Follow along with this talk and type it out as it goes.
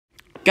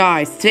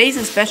Guys, today's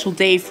a special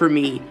day for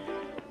me.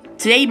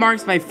 Today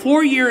marks my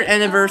 4-year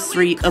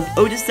anniversary of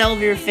OTIS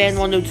Elevator Fan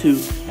 102,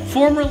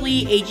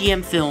 formerly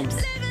AGM Films.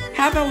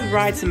 How about we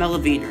ride some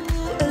elevator?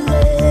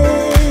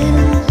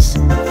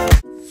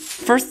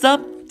 First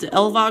up, the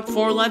Elvog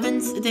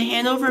 411s at the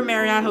Hanover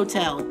Marriott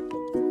Hotel.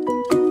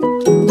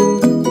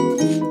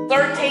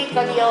 Third take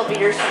on the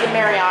elevators to the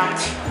Marriott.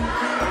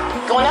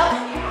 Going up.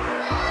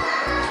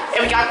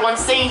 And we got one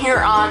staying here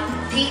on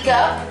peak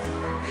up.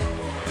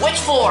 Which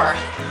floor?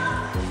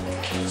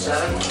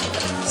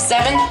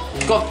 7.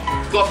 Go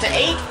up to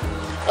 8.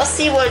 Let's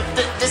see what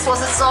this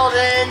was installed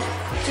in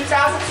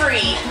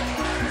 2003.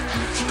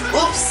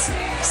 Oops.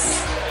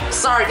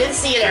 Sorry, didn't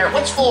see it there.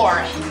 Which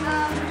floor?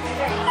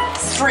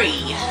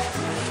 3.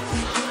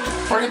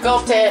 We're gonna go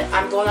up to.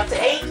 I'm going up to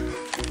 8.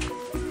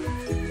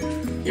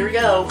 Here we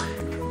go.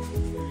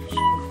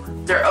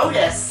 They're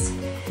Otis.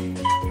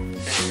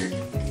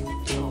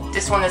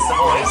 This one is the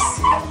voice.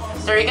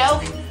 There you go.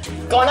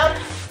 Going up.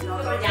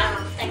 Going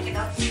down. Thank you.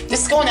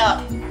 This is going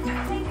up.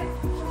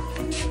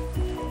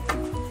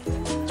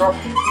 Door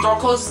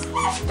close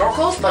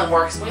button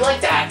works. We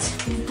like that.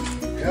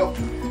 Yep.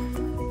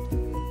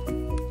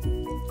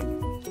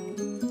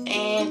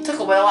 And took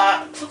a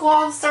while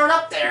to start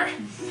up there.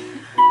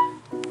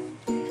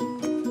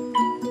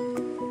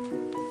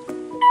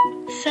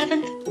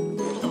 7th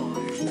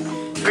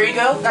floor. There you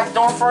go. Got the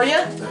door for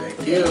you.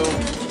 Thank you.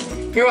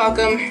 You're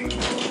welcome.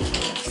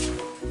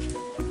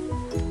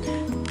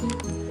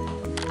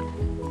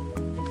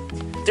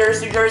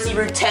 There's New Jersey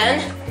Route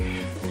 10.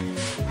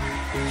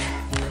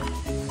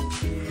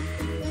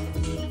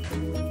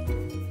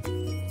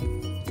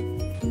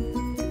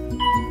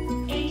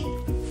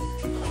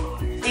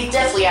 They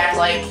definitely act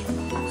like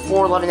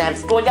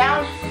 411Ms. Going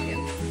down.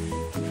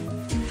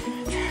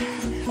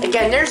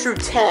 Again, there's Route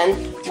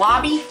 10.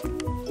 Lobby.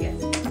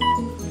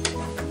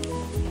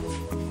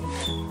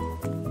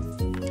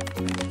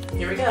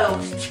 Here we go.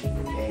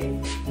 Okay.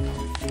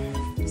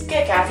 Let's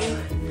get it, Kathy.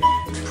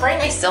 Pretty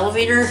nice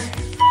elevator.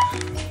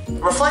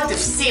 Reflective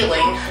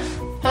ceiling.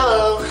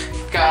 Hello.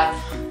 Got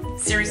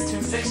Series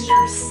 2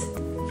 fixtures.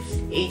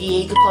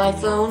 ADA compliant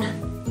phone.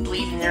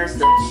 Believe there's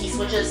the key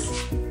switches.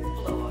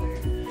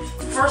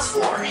 First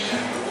floor.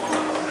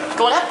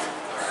 Going up.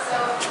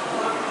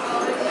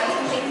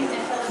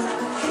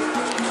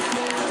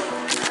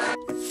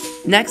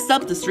 Next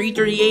up, the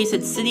 338s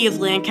at City of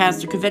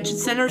Lancaster Convention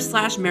Center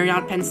 /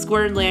 Marriott Penn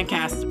Square in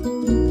Lancaster.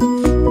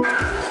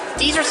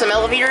 These are some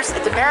elevators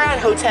at the Marriott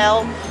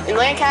Hotel in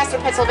Lancaster,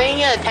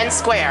 Pennsylvania at Penn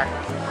Square.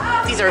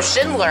 These are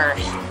Schindler.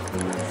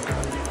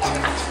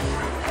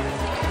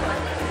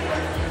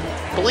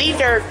 Believe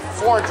they're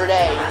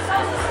 400A.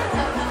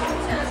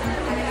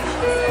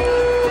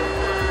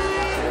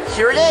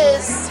 Here it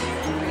is.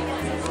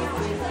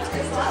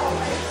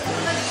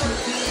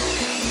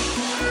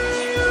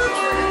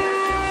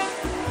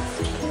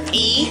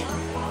 E.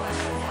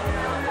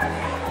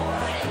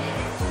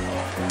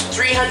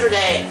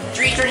 300A.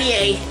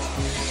 330A.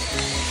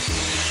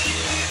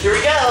 Here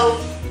we go.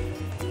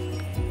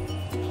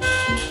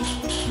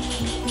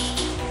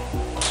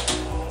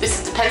 This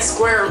is the Penn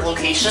Square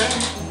location.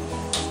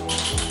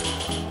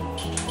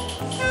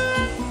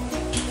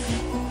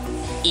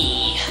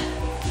 E.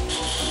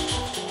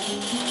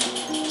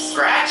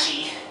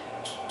 Scratchy.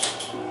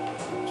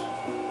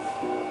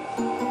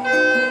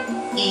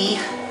 E.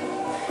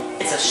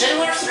 It's a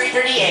Schindler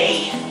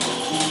 330A.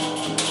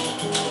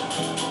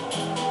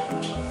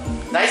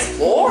 Nice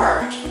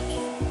floor.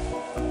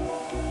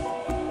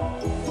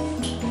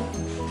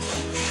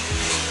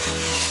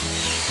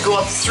 Go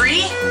up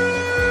 3.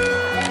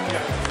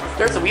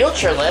 There's a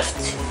wheelchair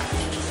lift.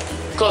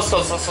 Close.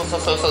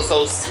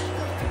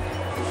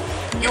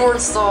 You were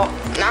installed.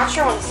 Not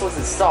sure when this was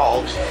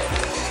installed.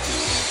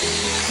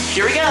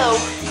 Here we go.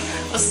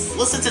 Let's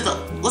listen to the.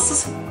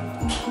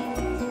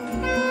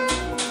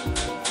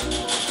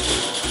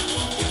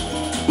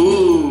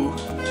 Ooh.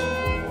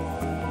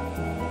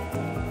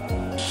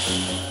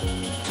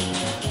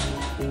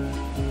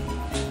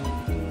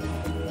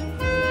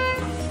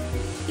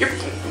 You're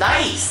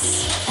nice.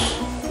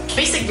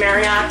 Basic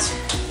Marriott,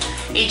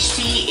 HT,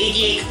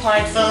 ADA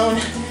compliant phone,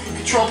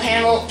 control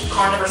panel,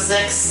 car number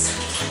 6.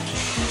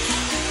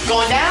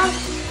 Going down.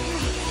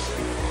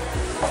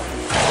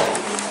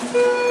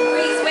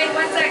 Reese, wait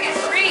 1 second.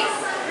 Reese.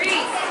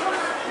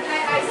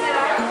 I said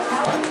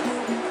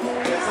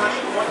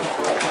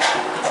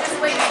just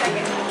wait a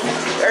second.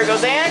 There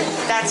goes Ann.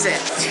 That's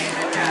it.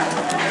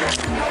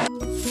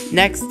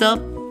 Next up,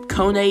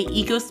 KONE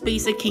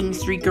EcoSpace at King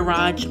Street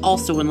Garage,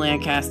 also in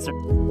Lancaster.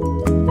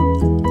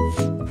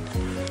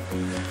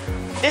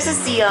 This is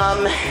the,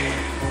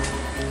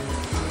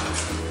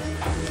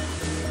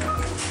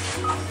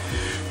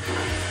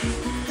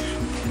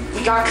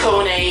 we got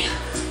KONE.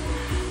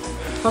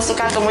 Let's look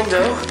out the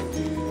window.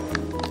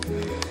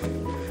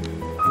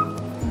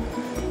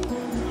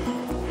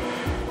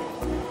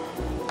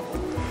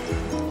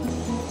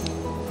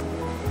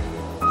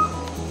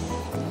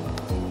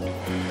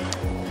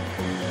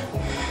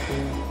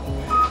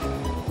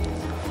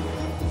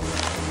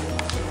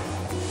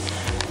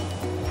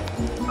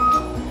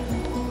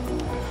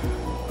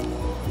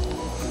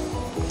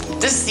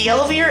 This is the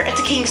elevator at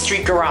the King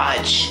Street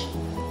garage.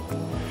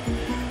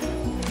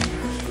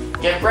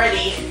 Get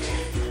ready.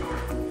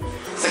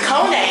 It's a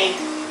KONE.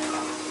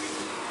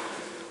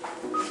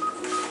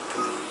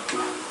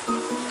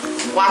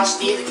 Watch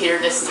the indicator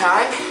this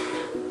time.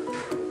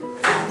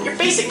 Your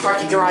basic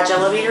parking garage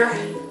elevator.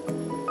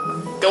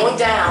 Going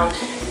down.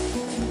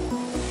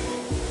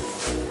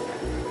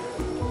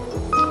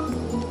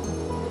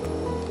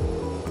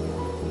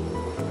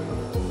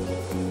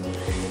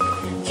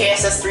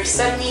 KSS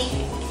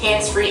 370,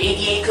 hands-free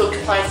ADA code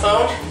compliant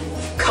phone,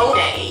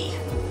 KONE.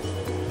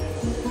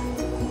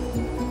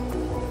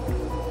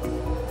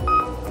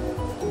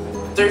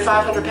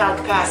 £3,500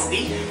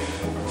 capacity.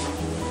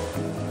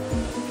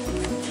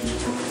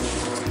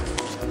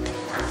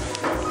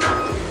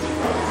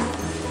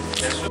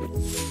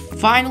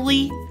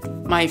 Finally,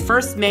 my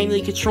first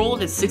manually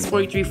controlled at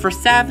 643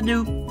 First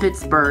Avenue,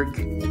 Pittsburgh.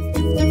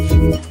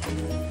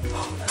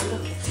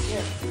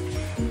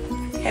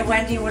 Hey,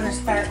 when do you want to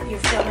start? You're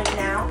filming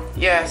now?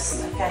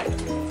 Yes. Okay.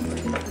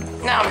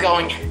 Now I'm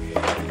going.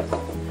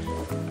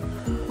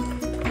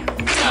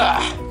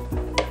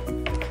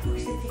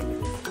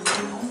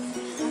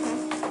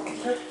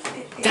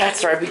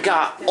 That's right, we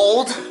got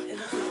old,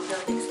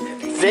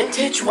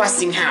 vintage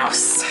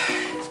Westinghouse.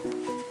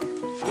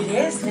 It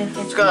is vintage.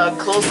 Just gonna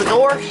close the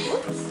door,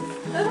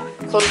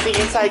 close the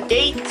inside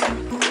gate.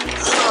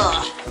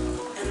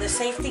 And the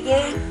safety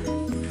gate?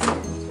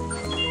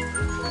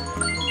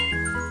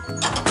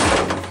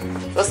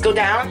 Let's go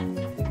down.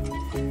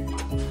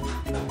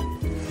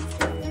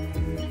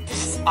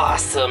 This is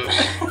awesome.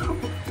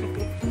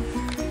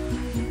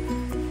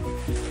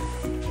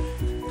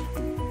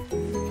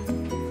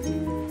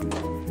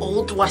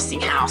 Old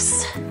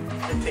Westinghouse.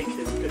 Take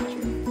his picture.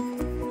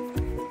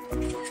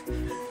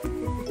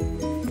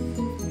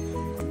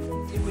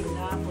 You would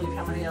not believe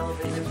how many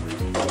elevators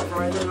we've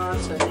ridden on,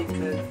 so he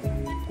could.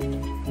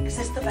 Is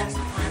this the best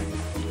one?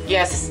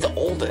 Yes, it's the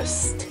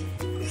oldest.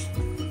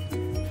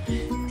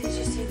 Did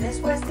you see this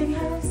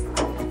Westinghouse?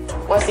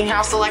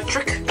 Westinghouse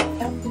Electric.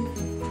 Yep.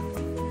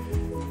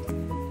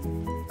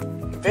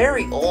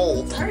 Very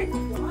old. Very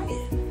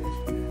quiet.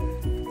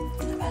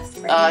 The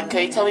best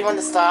Can you tell me when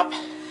to stop?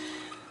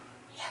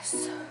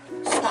 Yes.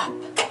 Stop.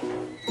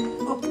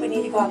 Oop, we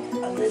need to go up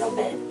a little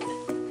bit.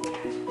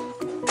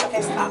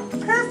 Okay, stop.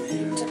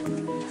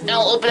 Perfect.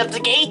 Now open up the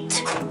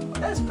gate.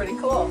 That's pretty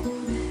cool.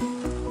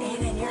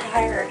 Aiden, you're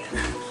hired.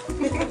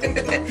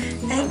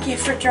 Thank you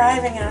for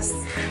driving us.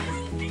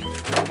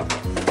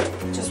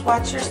 Just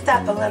watch your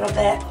step a little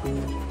bit.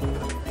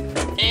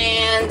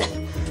 And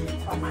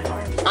Oh, my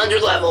arm.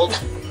 underleveled.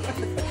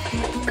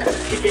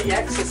 You get your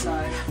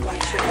exercise.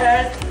 Watch your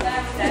head.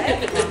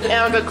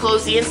 Now I'm gonna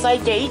close the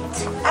inside gate.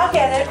 I'll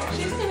get it.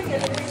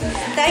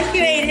 Thank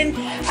you, Aiden.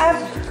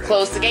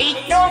 Close the gate.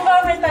 No, I'm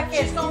going right back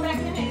in. Going back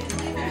in.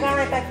 Going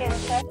right back in,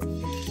 okay?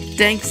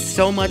 Thanks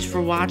so much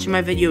for watching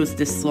my videos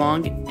this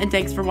long, and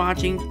thanks for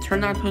watching.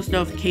 Turn on post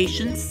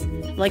notifications,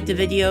 like the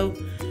video,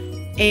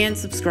 and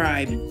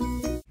subscribe.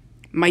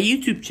 My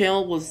YouTube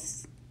channel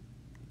was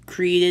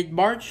created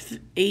March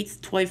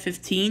 8th,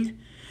 2015,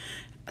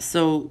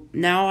 so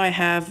now I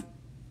have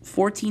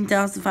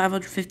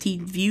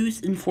 14,515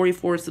 views and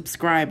 44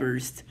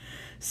 subscribers.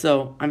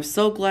 So I'm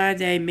so glad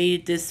that I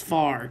made it this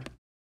far.